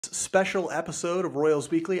special episode of Royals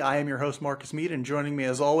Weekly. I am your host, Marcus Mead, and joining me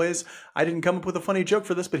as always, I didn't come up with a funny joke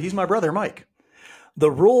for this, but he's my brother, Mike.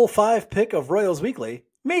 The Rule 5 pick of Royals Weekly,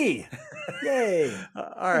 me. Yay.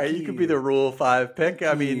 All right, you can be the Rule 5 pick.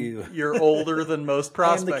 I mean, you're older than most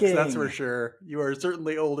prospects, that's for sure. You are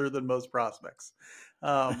certainly older than most prospects.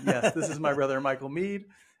 Yes, this is my brother, Michael Mead.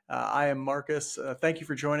 I am Marcus. Thank you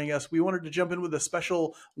for joining us. We wanted to jump in with a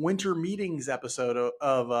special Winter Meetings episode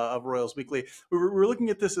of Royals Weekly. We were looking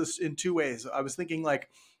at this in two ways. I was thinking, like,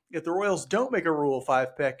 if the Royals don't make a Rule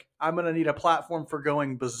 5 pick, I'm going to need a platform for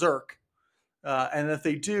going berserk. And if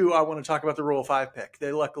they do, I want to talk about the Rule 5 pick.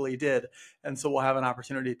 They luckily did, and so we'll have an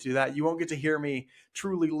opportunity to do that. You won't get to hear me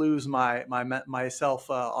truly lose myself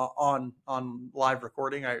on live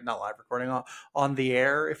recording, not live recording, on the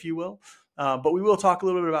air, if you will. But we will talk a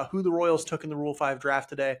little bit about who the Royals took in the Rule 5 draft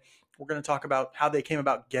today. We're going to talk about how they came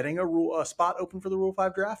about getting a spot open for the Rule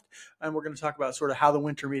 5 draft. And we're going to talk about sort of how the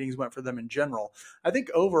winter meetings went for them in general. I think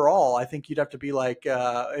overall, I think you'd have to be like,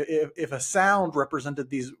 if a sound represented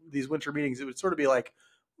these winter meetings, it would sort of be like,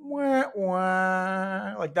 wah,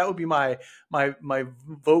 wah. Like that would be my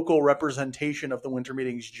vocal representation of the winter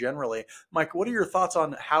meetings generally. Mike, what are your thoughts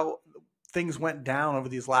on how things went down over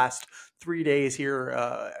these last 3 days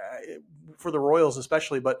here for the Royals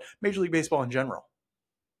especially, but Major League Baseball in general?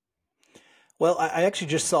 Well, I actually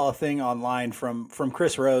just saw a thing online from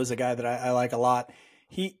Chris Rose, a guy that I like a lot.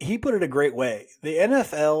 He put it a great way. The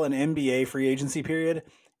NFL and NBA free agency period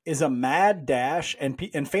is a mad dash,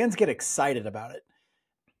 and fans get excited about it.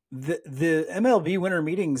 The MLB Winter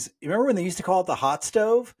Meetings, you remember when they used to call it the hot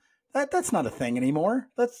stove? That's not a thing anymore.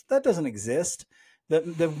 That doesn't exist.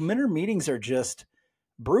 The winter meetings are just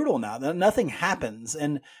brutal now. Nothing happens.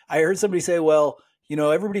 And I heard somebody say, well, you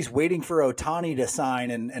know, everybody's waiting for Ohtani to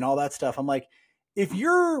sign and all that stuff. I'm like, if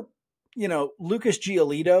you're, you know, Lucas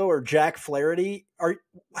Giolito or Jack Flaherty,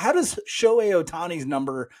 how does Shohei Ohtani's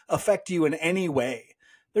number affect you in any way?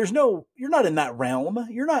 You're not in that realm.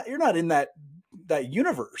 You're not in that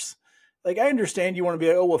universe. Like, I understand you want to be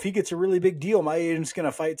like, oh, well, if he gets a really big deal, my agent's going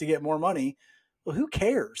to fight to get more money. Well, who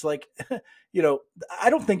cares? Like, you know, I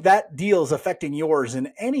don't think that deal is affecting yours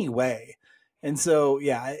in any way. And so,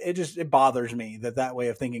 yeah, it bothers me that way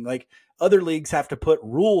of thinking. Like, other leagues have to put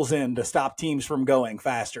rules in to stop teams from going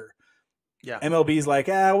faster. Yeah. MLB's like,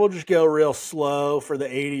 we'll just go real slow for the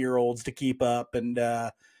 80-year-olds to keep up. And,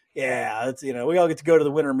 it's, you know, we all get to go to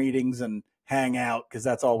the winter meetings and hang out because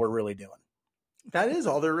that's all we're really doing. That is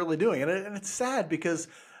all they're really doing. And it's sad because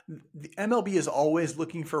the MLB is always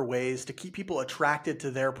looking for ways to keep people attracted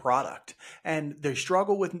to their product. And they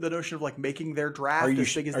struggle with the notion of like making their draft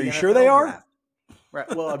as big as the NFL sure they are? Draft. Right.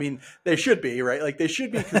 Well, I mean, they should be, right? Like they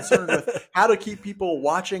should be concerned with how to keep people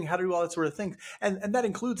watching, how to do all that sort of thing. And that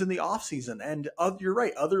includes in the off season. And you're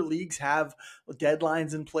right. Other leagues have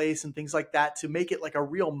deadlines in place and things like that to make it like a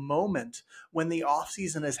real moment when the off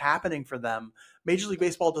season is happening for them. Major League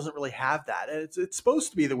Baseball doesn't really have that. And it's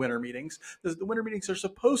supposed to be the winter meetings. The winter meetings are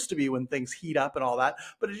supposed to be when things heat up and all that,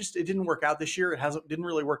 but it didn't work out this year. Didn't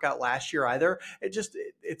really work out last year either.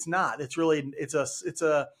 It's not.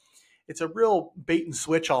 It's a real bait and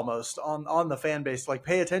switch almost on the fan base. Like,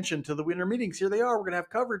 pay attention to the winter meetings. Here they are. We're going to have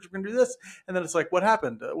coverage. We're going to do this. And then it's like, what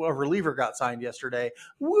happened? Well, a reliever got signed yesterday.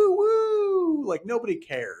 Woo woo. Like, nobody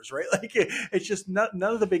cares, right? Like, it's just none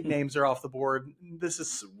of the big names are off the board. This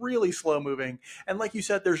is really slow moving. And like you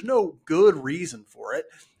said, there's no good reason for it.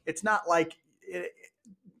 It's not like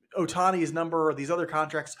Ohtani's number or these other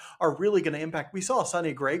contracts are really going to impact. We saw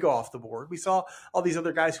Sonny Gray go off the board. We saw all these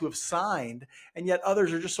other guys who have signed, and yet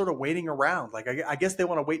others are just sort of waiting around. Like, I guess they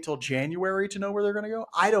want to wait till January to know where they're going to go.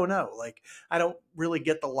 I don't know. Like, I don't really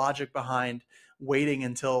get the logic behind waiting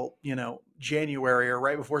until, you know, January or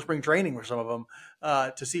right before spring training for some of them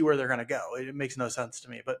to see where they're going to go. It makes no sense to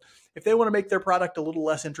me. But if they want to make their product a little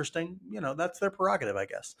less interesting, you know, that's their prerogative, I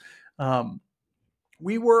guess.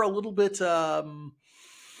 We were a little bit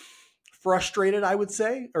frustrated, I would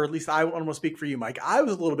say, or at least I want to speak for you, Mike. I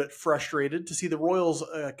was a little bit frustrated to see the Royals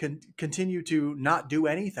continue to not do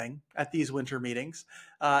anything at these winter meetings,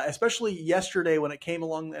 especially yesterday when it came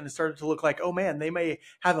along and it started to look like, oh man, they may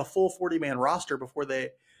have a full 40-man roster before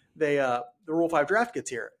the Rule 5 draft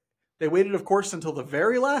gets here. They waited, of course, until the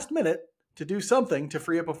very last minute to do something to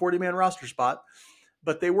free up a 40-man roster spot.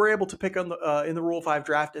 But they were able to pick on in the Rule 5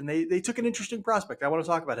 draft, and they took an interesting prospect. I want to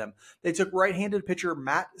talk about him. They took right-handed pitcher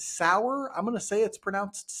Matt Sauer. I'm going to say it's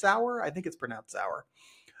pronounced Sauer. I think it's pronounced Sauer.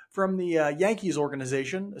 From the Yankees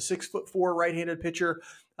organization, a 6'4" right-handed pitcher,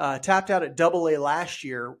 tapped out at Double-A last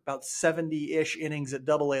year, about 70-ish innings at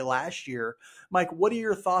Double-A last year. Mike, what are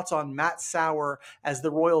your thoughts on Matt Sauer as the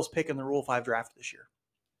Royals pick in the Rule 5 draft this year?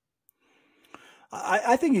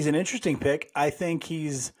 I think he's an interesting pick. I think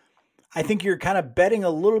you're kind of betting a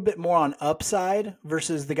little bit more on upside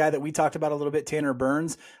versus the guy that we talked about a little bit, Tanner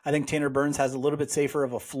Burns. I think Tanner Burns has a little bit safer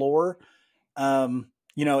of a floor.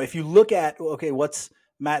 If you look at, what's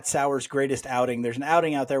Matt Sauer's greatest outing? There's an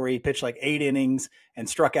outing out there where he pitched like 8 innings and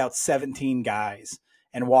struck out 17 guys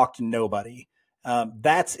and walked nobody.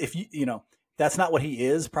 That's that's not what he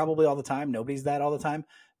is probably all the time. Nobody's that all the time.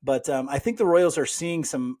 But I think the Royals are seeing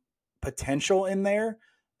some potential in there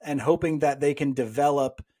and hoping that they can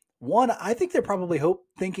develop one. I think they're probably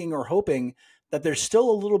hoping that there's still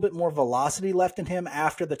a little bit more velocity left in him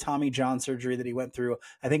after the Tommy John surgery that he went through,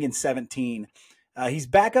 I think in 17. He's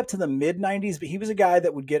back up to the mid 90s, but he was a guy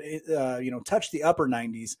that would get, touch the upper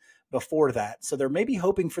 90s before that. So they're maybe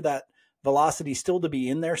hoping for that velocity still to be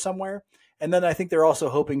in there somewhere. And then I think they're also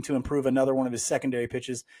hoping to improve another one of his secondary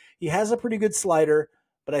pitches. He has a pretty good slider,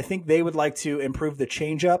 but I think they would like to improve the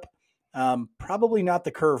changeup. Probably not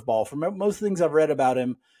the curveball. From most things I've read about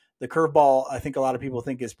him, the curveball, I think a lot of people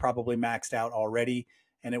think is probably maxed out already,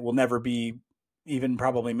 and it will never be even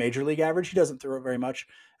probably major league average. He doesn't throw it very much.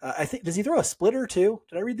 I think, does he throw a splitter too?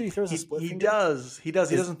 Did I read that he throws a split? He does. He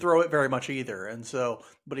doesn't throw it very much either. And so,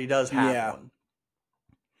 but he does have one.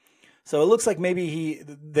 So it looks like maybe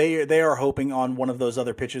they are hoping on one of those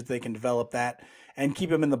other pitches they can develop that and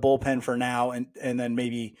keep him in the bullpen for now, and then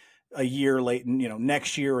maybe a year late,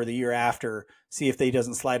 next year or the year after, see if he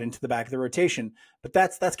doesn't slide into the back of the rotation. But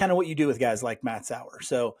that's kind of what you do with guys like Matt Sauer.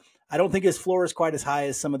 So I don't think his floor is quite as high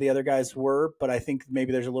as some of the other guys were, but I think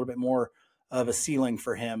maybe there's a little bit more of a ceiling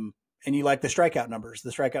for him. And you like the strikeout numbers. The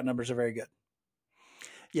strikeout numbers are very good.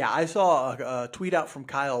 Yeah, I saw a tweet out from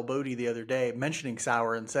Kyle Bodie the other day mentioning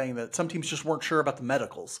Sauer and saying that some teams just weren't sure about the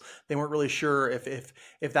medicals. They weren't really sure if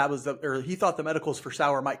that was or he thought the medicals for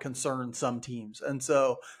Sauer might concern some teams. And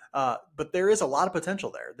so, but there is a lot of potential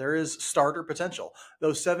there. There is starter potential.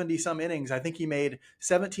 Those 70 some innings, I think he made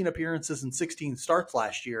 17 appearances and 16 starts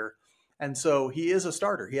last year. And so he is a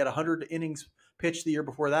starter. He had 100 innings pitched the year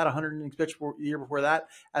before that, 100 innings pitched the year before that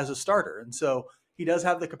as a starter. And so he does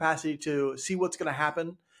have the capacity to see what's going to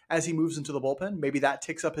happen as he moves into the bullpen. Maybe that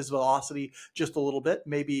ticks up his velocity just a little bit.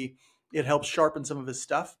 Maybe it helps sharpen some of his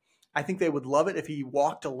stuff. I think they would love it if he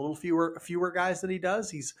walked a little fewer guys than he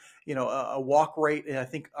does. He's, a walk rate, I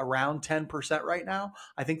think around 10% right now.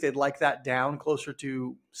 I think they'd like that down closer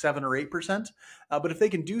to 7 or 8%. But if they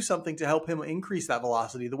can do something to help him increase that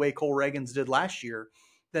velocity the way Cole Reagans did last year,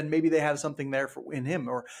 then maybe they have something there in him.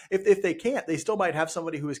 Or if they can't, they still might have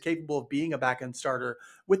somebody who is capable of being a back-end starter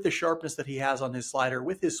with the sharpness that he has on his slider,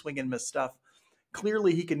 with his swing and miss stuff.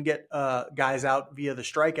 Clearly, he can get guys out via the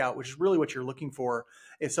strikeout, which is really what you're looking for.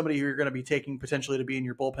 If somebody who you're going to be taking potentially to be in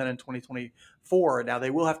your bullpen in 2024. Now,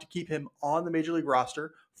 they will have to keep him on the Major League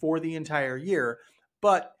roster for the entire year,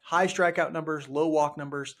 but high strikeout numbers, low walk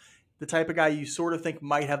numbers, the type of guy you sort of think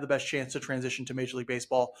might have the best chance to transition to Major League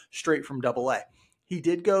Baseball straight from Double-A. He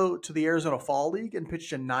did go to the Arizona Fall League and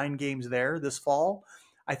pitched in 9 games there this fall.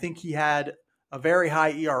 I think he had a very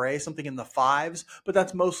high ERA, something in the 5s, but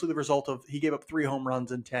that's mostly the result of he gave up 3 home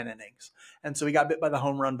runs in 10 innings. And so he got bit by the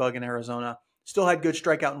home run bug in Arizona. Still had good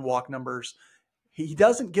strikeout and walk numbers. He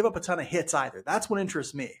doesn't give up a ton of hits either. That's what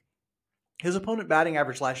interests me. His opponent batting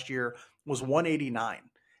average last year was 189.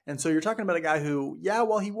 And so you're talking about a guy who,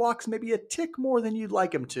 while he walks maybe a tick more than you'd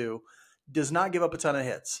like him to, does not give up a ton of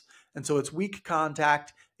hits. And so it's weak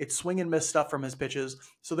contact. It's swing and miss stuff from his pitches.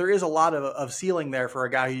 So there is a lot of ceiling there for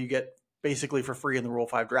a guy who you get basically for free in the Rule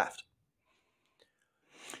 5 draft.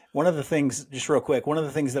 One of the things, just real quick, one of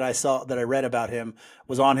the things that I read about him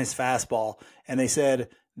was on his fastball. And they said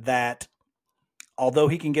that although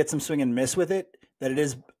he can get some swing and miss with it, that it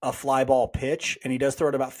is a fly ball pitch, and he does throw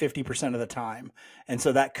it about 50% of the time. And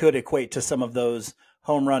so that could equate to some of those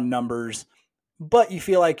home run numbers. But you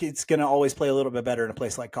feel like it's going to always play a little bit better in a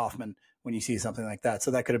place like Kauffman when you see something like that.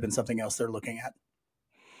 So that could have been something else they're looking at.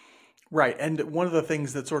 Right. And one of the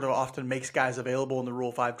things that sort of often makes guys available in the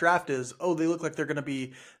Rule 5 draft is, they look like they're going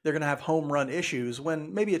to have home run issues,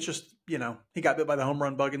 when maybe it's just, he got bit by the home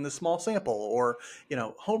run bug in this small sample, or,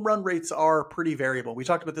 home run rates are pretty variable. We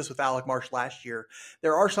talked about this with Alec Marsh last year.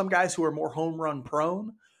 There are some guys who are more home run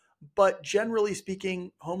prone, but generally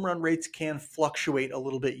speaking, home run rates can fluctuate a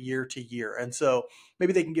little bit year to year. And so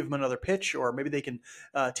maybe they can give him another pitch, or maybe they can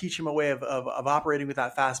teach him a way of operating with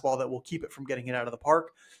that fastball that will keep it from getting it out of the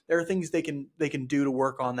park. There are things they can do to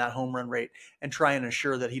work on that home run rate and try and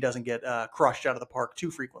ensure that he doesn't get crushed out of the park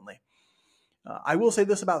too frequently. I will say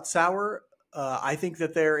this about Sauer. I think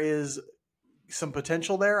that there is some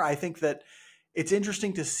potential there. I think that It's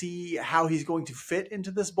interesting to see how he's going to fit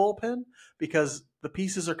into this bullpen because the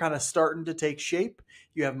pieces are kind of starting to take shape.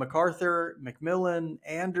 You have MacArthur, McMillan,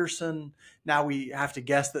 Anderson. Now we have to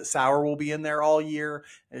guess that Sauer will be in there all year.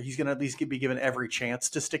 He's going to at least be given every chance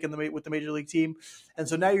to stick with the major league team. And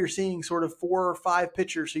so now you're seeing sort of 4 or 5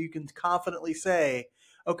 pitchers, so you can confidently say,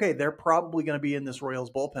 okay, they're probably going to be in this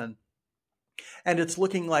Royals bullpen. And it's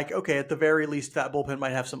looking like, okay, at the very least, that bullpen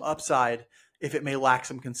might have some upside if it may lack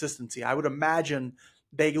some consistency. I would imagine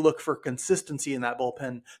they look for consistency in that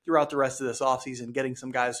bullpen throughout the rest of this offseason, getting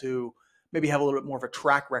some guys who maybe have a little bit more of a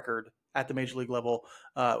track record at the major league level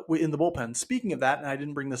in the bullpen. Speaking of that, and I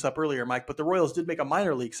didn't bring this up earlier, Mike, but the Royals did make a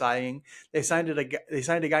minor league signing. They signed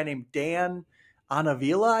a guy named Dan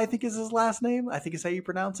Anavila, I think is his last name. I think is how you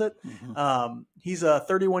pronounce it. Mm-hmm. He's a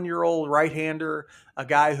 31-year-old right-hander, a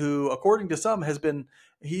guy who, according to some,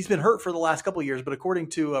 he's been hurt for the last couple of years, but according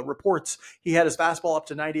to reports, he had his fastball up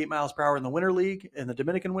to 98 miles per hour in the Winter League, in the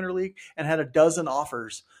Dominican Winter League, and had a dozen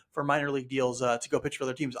offers for minor league deals to go pitch for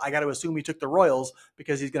other teams. I got to assume he took the Royals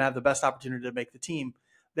because he's going to have the best opportunity to make the team.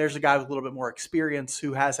 There's a guy with a little bit more experience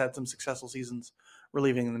who has had some successful seasons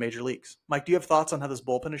relieving in the major leagues. Mike, do you have thoughts on how this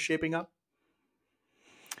bullpen is shaping up?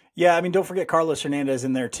 Yeah, I mean, don't forget Carlos Hernandez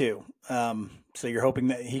in there too. So you're hoping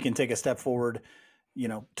that he can take a step forward,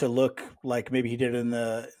 to look like maybe he did in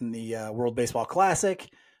the World Baseball Classic,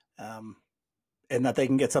 and that they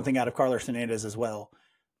can get something out of Carlos Hernandez as well.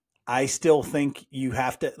 I still think you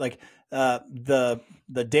have to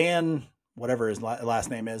the Dan, whatever his last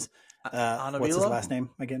name is. What's his last name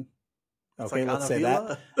again? Okay, let's say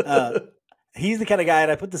that. He's the kind of guy,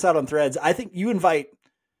 and I put this out on Threads. I think you invite.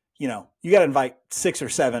 You got to invite 6 or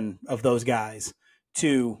 7 of those guys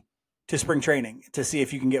to spring training to see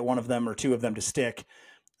if you can get one of them or 2 of them to stick.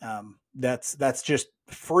 That's just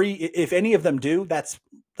free. If any of them do, that's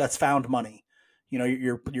found money.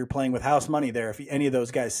 You're playing with house money there. If any of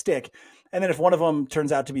those guys stick, and then if one of them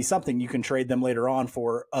turns out to be something, you can trade them later on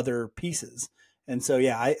for other pieces. And so,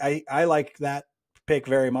 yeah, I like that pick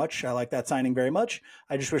very much. I like that signing very much.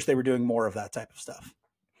 I just wish they were doing more of that type of stuff.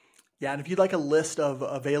 Yeah, and if you'd like a list of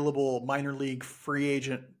available minor league free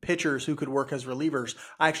agent pitchers who could work as relievers,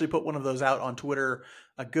 I actually put one of those out on Twitter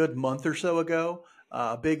a good month or so ago.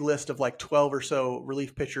 A big list of like 12 or so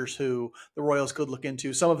relief pitchers who the Royals could look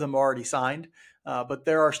into. Some of them are already signed, but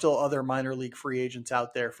there are still other minor league free agents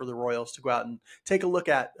out there for the Royals to go out and take a look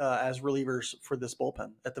at as relievers for this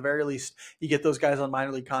bullpen. At the very least, you get those guys on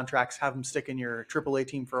minor league contracts, have them stick in your AAA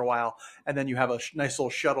team for a while, and then you have a nice little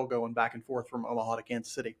shuttle going back and forth from Omaha to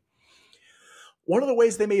Kansas City. One of the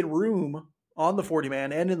ways they made room on the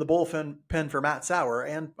 40-man and in the bullpen for Matt Sauer,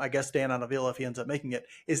 and I guess Dan Anavila if he ends up making it,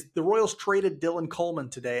 is the Royals traded Dylan Coleman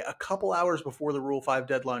today a couple hours before the Rule 5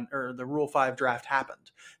 deadline or the Rule 5 draft happened.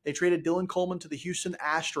 They traded Dylan Coleman to the Houston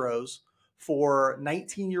Astros for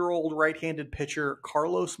 19-year-old right-handed pitcher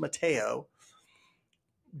Carlos Mateo.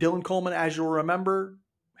 Dylan Coleman, as you'll remember,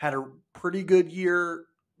 had a pretty good year,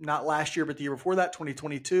 not last year, but the year before that,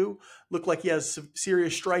 2022. Looked like he has some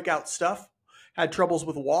serious strikeout stuff. Had troubles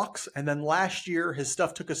with walks, and then last year his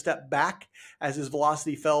stuff took a step back as his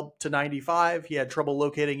velocity fell to 95. He had trouble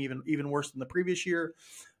locating even worse than the previous year,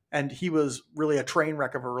 and he was really a train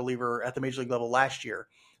wreck of a reliever at the major league level last year.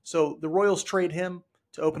 So the Royals trade him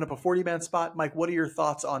to open up a 40-man spot. Mike, what are your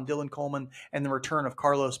thoughts on Dylan Coleman and the return of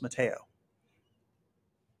Carlos Mateo?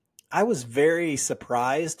 I was very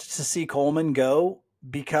surprised to see Coleman go,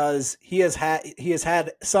 because he has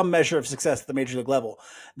had some measure of success at the major league level.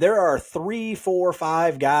 There are 3, 4,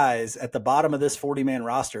 5 guys at the bottom of this 40-man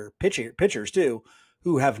roster, pitchers too,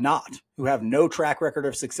 who have no track record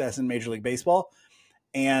of success in Major League Baseball,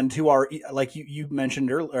 and who are, like you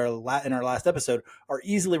mentioned earlier in our last episode, are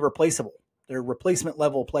easily replaceable. They're replacement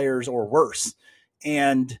level players or worse.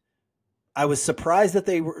 And I was surprised that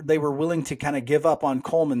they were willing to kind of give up on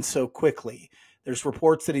Coleman so quickly. There's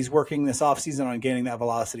reports that he's working this offseason on gaining that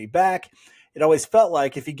velocity back. It always felt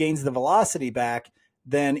like if he gains the velocity back,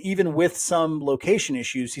 then even with some location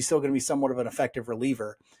issues, he's still going to be somewhat of an effective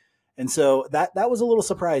reliever. And so that was a little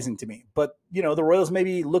surprising to me. But, the Royals may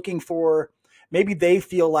be looking for, maybe they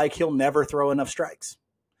feel like he'll never throw enough strikes.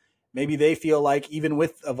 Maybe they feel like even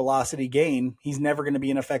with a velocity gain, he's never going to be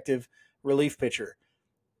an effective relief pitcher.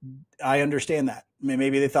 I understand that.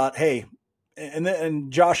 Maybe they thought, hey,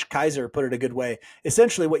 and Josh Kaiser put it a good way.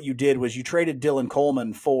 Essentially what you did was you traded Dylan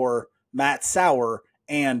Coleman for Matt Sauer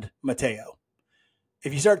and Mateo.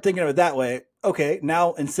 If you start thinking of it that way, okay,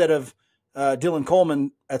 now instead of Dylan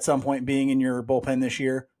Coleman at some point being in your bullpen this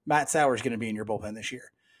year, Matt Sauer is going to be in your bullpen this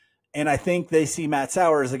year. And I think they see Matt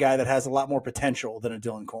Sauer as a guy that has a lot more potential than a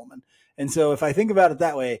Dylan Coleman. And so if I think about it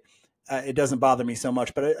that way, it doesn't bother me so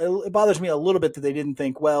much, but it bothers me a little bit that they didn't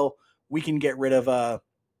think, well, we can get rid of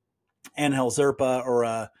Angel Zerpa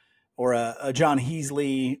or a John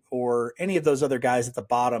Heasley or any of those other guys at the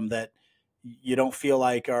bottom that you don't feel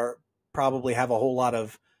like are probably have a whole lot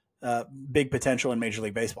of big potential in Major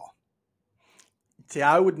League Baseball. See,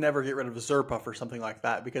 I would never get rid of Zerpa for something like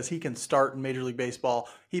that because he can start in Major League Baseball.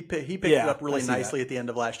 He picked it up really nicely at the end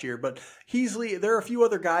of last year. But Heasley, there are a few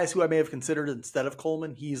other guys who I may have considered instead of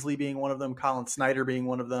Coleman. Heasley being one of them, Colin Snyder being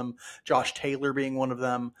one of them, Josh Taylor being one of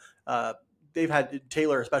them.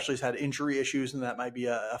 Taylor especially has had injury issues, and that might be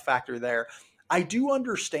a factor there. I do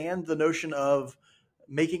understand the notion of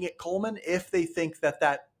making it Coleman if they think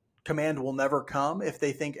that command will never come, if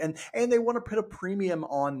they think and they want to put a premium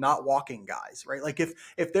on not walking guys, right? Like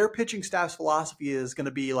if their pitching staff's philosophy is going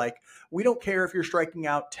to be like, we don't care if you're striking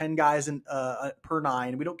out 10 guys per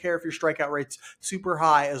 9, we don't care if your strikeout rate's super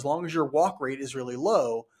high, as long as your walk rate is really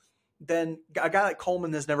low, then a guy like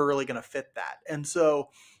Coleman is never really going to fit that. And so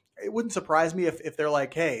it wouldn't surprise me if they're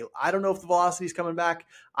like, hey, I don't know if the velocity's coming back.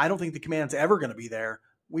 I don't think the command's ever going to be there.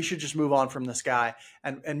 We should just move on from this guy.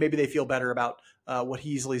 And maybe they feel better about what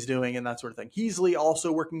Heasley's doing and that sort of thing. Heasley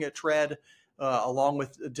also working at Tread along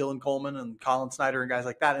with Dylan Coleman and Colin Snyder and guys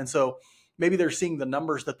like that. And so maybe they're seeing the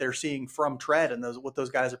numbers that they're seeing from Tread and what those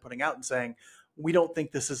guys are putting out and saying, we don't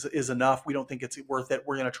think this is enough. We don't think it's worth it.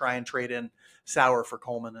 We're going to try and trade in Sauer for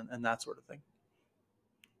Coleman and that sort of thing.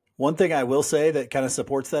 One thing I will say that kind of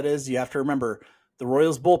supports that is you have to remember the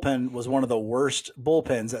Royals bullpen was one of the worst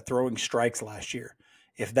bullpens at throwing strikes last year.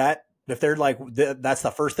 If they're like, that's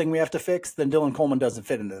the first thing we have to fix, then Dylan Coleman doesn't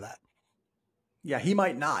fit into that. Yeah, he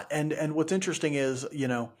might not. And what's interesting is,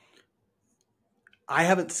 I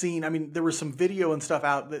haven't seen, there was some video and stuff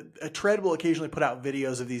out that Tread will occasionally put out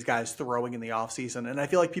videos of these guys throwing in the offseason. And I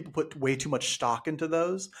feel like people put way too much stock into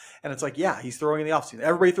those. And it's like, yeah, he's throwing in the offseason.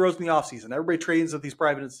 Everybody throws in the offseason. Everybody trains at these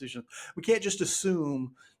private institutions. We can't just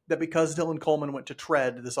assume that because Dylan Coleman went to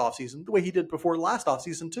Tread this offseason, the way he did before last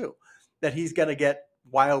offseason too, that he's going to get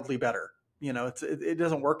wildly better. It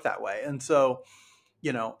doesn't work that way. And so,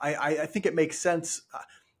 I think it makes sense.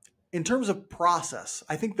 In terms of process,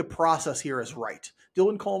 I think the process here is right.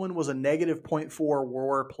 Dylan Coleman was a negative 0.4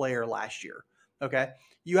 WAR player last year. Okay.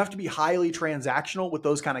 You have to be highly transactional with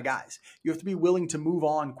those kind of guys. You have to be willing to move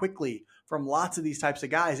on quickly from lots of these types of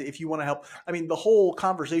guys if you want to help. The whole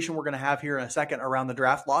conversation we're going to have here in a second around the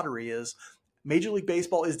draft lottery is Major League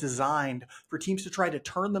Baseball is designed for teams to try to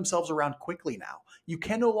turn themselves around quickly now. You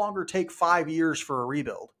can no longer take 5 years for a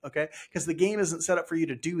rebuild, okay? Because the game isn't set up for you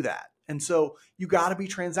to do that. And so you got to be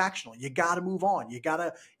transactional. You got to move on. You got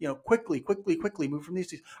to, quickly move from these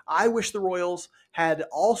two. I wish the Royals had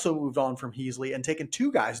also moved on from Heasley and taken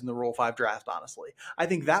 2 guys in the Rule 5 draft, honestly. I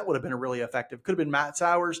think that would have been a really effective. Could have been Matt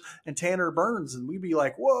Sauers and Tanner Burns, and we'd be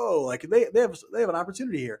like, whoa, like they have an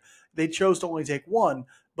opportunity here. They chose to only take 1,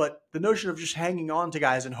 but the notion of just hanging on to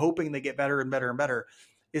guys and hoping they get better and better and better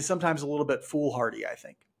is sometimes a little bit foolhardy, I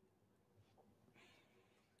think.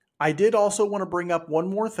 I did also want to bring up one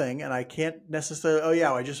more thing, and I can't necessarily. Oh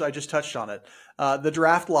yeah, I just touched on it. The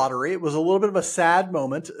draft lottery. It was a little bit of a sad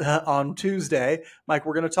moment on Tuesday. Mike,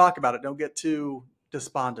 we're going to talk about it. Don't get too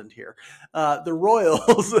despondent here. The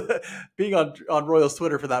Royals being on Royals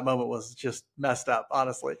Twitter for that moment was just messed up,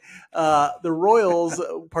 honestly. The Royals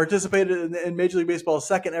participated in Major League Baseball's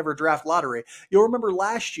second ever draft lottery. You'll remember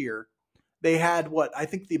last year, they had I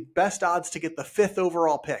think the best odds to get the 5th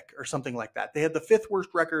overall pick or something like that. They had the 5th worst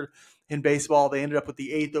record in baseball. They ended up with the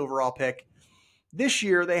 8th overall pick. This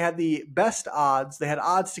year, they had the best odds. They had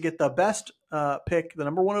odds to get the best pick, the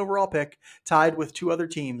number 1 overall pick, tied with 2 other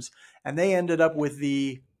teams. And they ended up with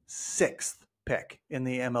the 6th pick in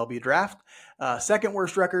the MLB draft. Second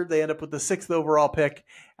worst record, they end up with the 6th overall pick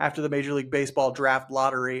after the Major League Baseball draft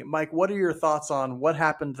lottery. Mike, what are your thoughts on what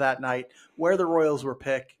happened that night, where the Royals were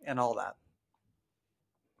picked, and all that?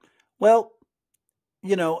 Well,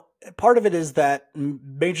 part of it is that the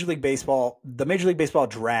Major League Baseball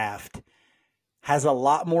draft has a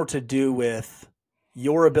lot more to do with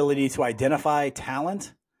your ability to identify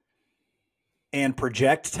talent and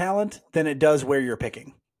project talent than it does where you're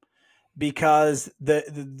picking. Because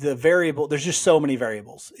the variable, there's just so many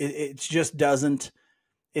variables. It just doesn't,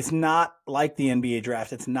 it's not like the NBA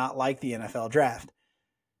draft. It's not like the NFL draft.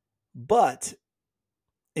 But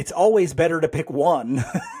it's always better to pick 1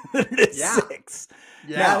 than it is 6.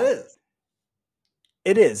 Yeah, now, it is.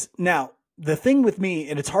 It is. Now, the thing with me,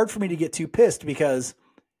 and it's hard for me to get too pissed because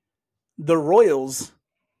the Royals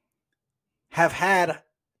have had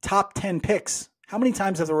top 10 picks. How many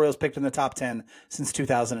times have the Royals picked in the top 10 since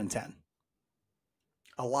 2010?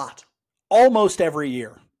 A lot. Almost every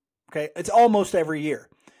year. Okay. It's almost every year.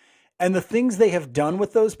 And the things they have done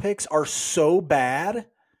with those picks are so bad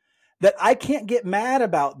that I can't get mad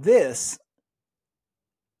about this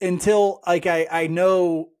until like I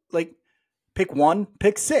know like pick 1,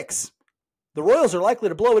 pick 6. The Royals are likely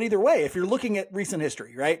to blow it either way if you're looking at recent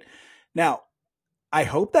history, right? Now, I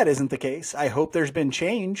hope that isn't the case. I hope there's been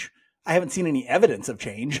change. I haven't seen any evidence of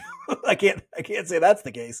change. I can't say that's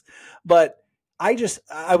the case. But I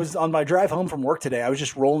was on my drive home from work today. I was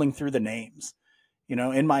just rolling through the names,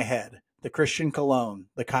 in my head. The Christian Colon,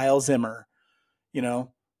 the Kyle Zimmer,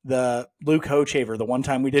 the Luke Hochevar, the one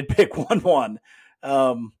time we did pick 1-1.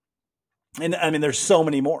 And I mean, there's so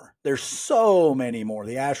many more.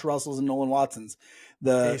 The Ash Russells and Nolan Watsons.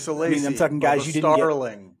 Asa Lacy, I'm talking guys Bubba you didn't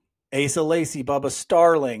Starling. Get. Asa Lacy, Bubba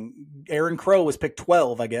Starling, Aaron Crow was picked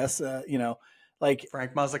 12, I guess. Like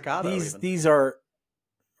Frank Mazzucato. These are,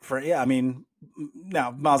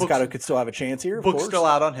 now Mazzucato could still have a chance here. Book's still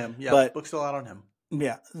out on him. Yeah, book's still out on him.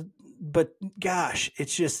 Yeah, but gosh,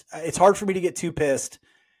 it's hard for me to get too pissed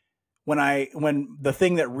when the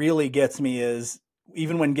thing that really gets me is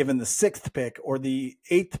even when given the 6th pick or the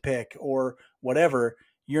 8th pick or whatever,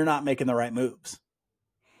 you're not making the right moves.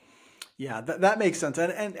 Yeah, that makes sense.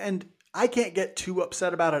 And I can't get too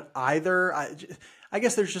upset about it either. I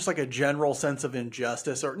guess there's just like a general sense of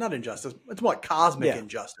injustice, or not injustice. It's more like cosmic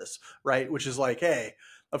injustice, right? Which is like, hey,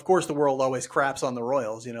 of course the world always craps on the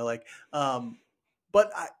Royals,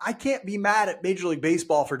 but I can't be mad at Major League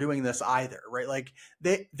Baseball for doing this either, right? Like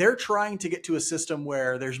they're trying to get to a system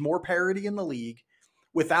where there's more parity in the league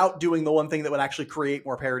without doing the one thing that would actually create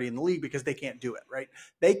more parity in the league, because they can't do it, right?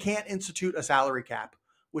 They can't institute a salary cap,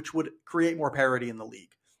 which would create more parity in the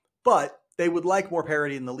league, but they would like more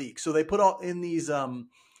parity in the league. So they put all in these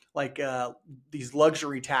these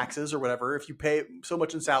luxury taxes or whatever. If you pay so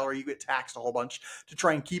much in salary, you get taxed a whole bunch to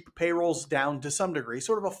try and keep payrolls down to some degree,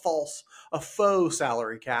 sort of a faux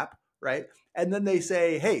salary cap, right? And then they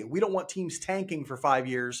say, hey, we don't want teams tanking for 5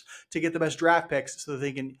 years to get the best draft picks so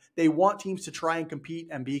that they want teams to try and compete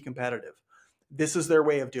and be competitive. This is their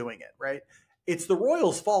way of doing it, right? It's the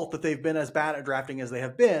Royals' fault that they've been as bad at drafting as they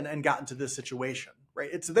have been and gotten to this situation, right?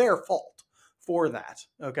 It's their fault for that,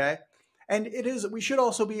 okay? And we should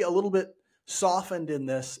also be a little bit softened in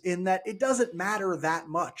this, in that it doesn't matter that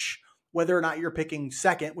much whether or not you're picking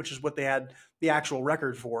 2nd, which is what they had the actual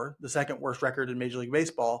record for, the 2nd worst record in Major League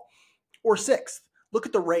Baseball, or 6th. Look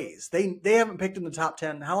at the Rays. They haven't picked in the top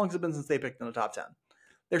 10. How long has it been since they picked in the top 10?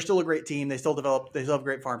 They're still a great team. They still have a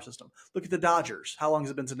great farm system. Look at the Dodgers. How long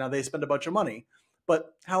has it been since now they spend a bunch of money,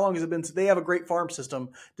 but how long has it been since they have a great farm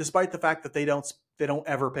system, despite the fact that they don't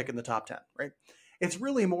ever pick in the top 10, right? It's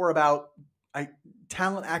really more about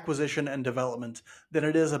talent acquisition and development than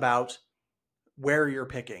it is about where you're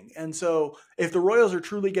picking. And so if the Royals are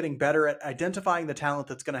truly getting better at identifying the talent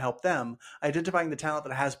that's going to help them, identifying the talent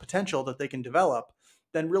that has potential that they can develop,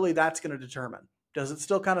 then really that's going to determine. Does it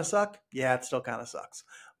still kind of suck? Yeah, it still kind of sucks.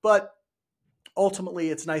 But ultimately,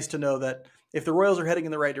 it's nice to know that if the Royals are heading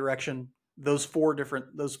in the right direction, those four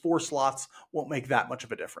slots won't make that much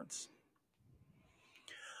of a difference.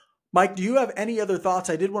 Mike, do you have any other thoughts?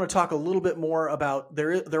 I did want to talk a little bit more about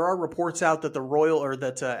there are reports out that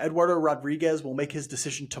Eduardo Rodriguez will make his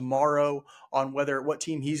decision tomorrow on what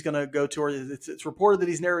team he's going to go to. Or it's reported that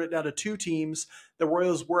he's narrowed it down to 2 teams. The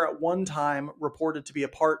Royals were at one time reported to be a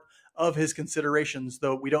part of his considerations,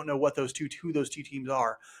 though we don't know who those two teams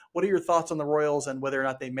are. What are your thoughts on the Royals and whether or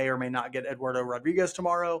not they may or may not get Eduardo Rodriguez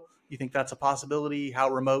tomorrow? You think that's a possibility? How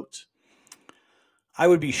remote? I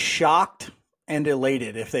would be shocked and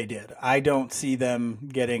elated if they did. I don't see them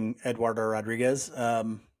getting Eduardo Rodriguez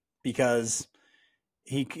because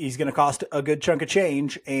he's going to cost a good chunk of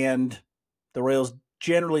change, and the Royals,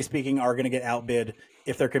 generally speaking, are going to get outbid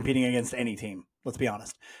if they're competing against any team. Let's be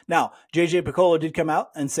honest. Now, JJ Picollo did come out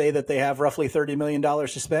and say that they have roughly $30 million to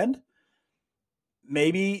spend.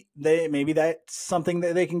 Maybe that's something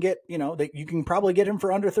that they can get. You can probably get him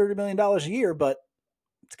for under $30 million a year, but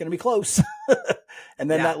it's going to be close. And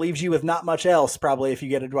then that leaves you with not much else, probably, if you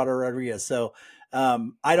get Eduardo Rodriguez. So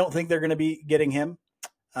I don't think they're going to be getting him.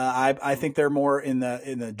 I think they're more in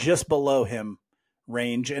the just below him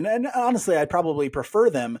range. And honestly, I'd probably prefer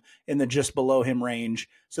them in the just below him range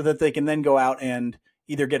so that they can then go out and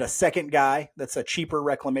either get a second guy that's a cheaper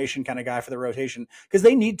reclamation kind of guy for the rotation, because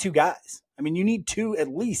they need 2 guys. I mean, you need at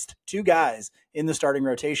least 2 guys in the starting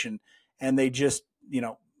rotation, and they just,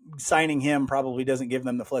 signing him probably doesn't give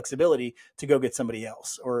them the flexibility to go get somebody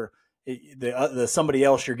else, or the somebody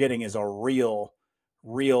else you're getting is a real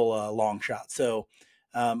long shot. So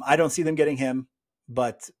I don't see them getting him,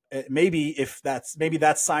 but maybe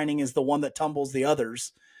that signing is the one that tumbles the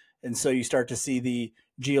others. And so you start to see the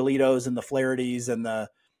Giolitos and the Flahertys and the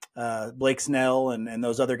Blake Snell and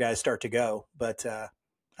those other guys start to go. But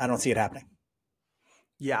I don't see it happening.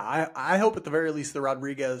 Yeah, I hope at the very least the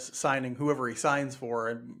Rodriguez signing, whoever he signs for,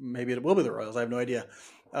 and maybe it will be the Royals, I have no idea.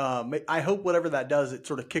 I hope whatever that does, it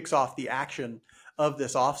sort of kicks off the action of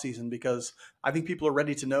this offseason, because I think people are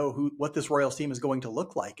ready to know what this Royals team is going to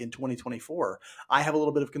look like in 2024. I have a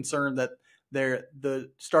little bit of concern that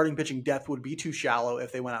the starting pitching depth would be too shallow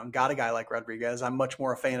if they went out and got a guy like Rodriguez. I'm much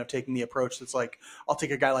more a fan of taking the approach that's like, I'll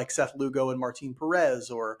take a guy like Seth Lugo and Martin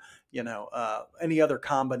Perez, or any other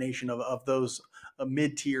combination of those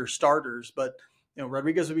mid-tier starters. But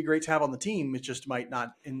Rodriguez would be great to have on the team. It just might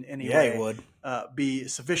not in any way be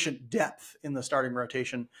sufficient depth in the starting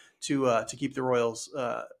rotation to keep the Royals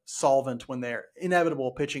solvent when their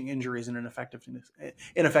inevitable pitching injuries and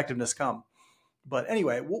ineffectiveness come. But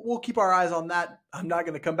anyway, we'll keep our eyes on that. I'm not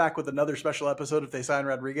going to come back with another special episode if they sign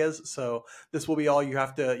Rodriguez. So this will be all you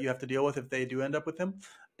have to deal with if they do end up with him.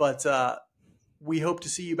 But we hope to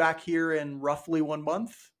see you back here in roughly 1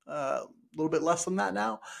 month. A little bit less than that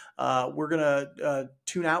now. We're going to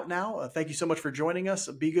tune out now. Thank you so much for joining us.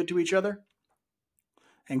 Be good to each other.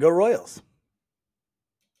 And go Royals.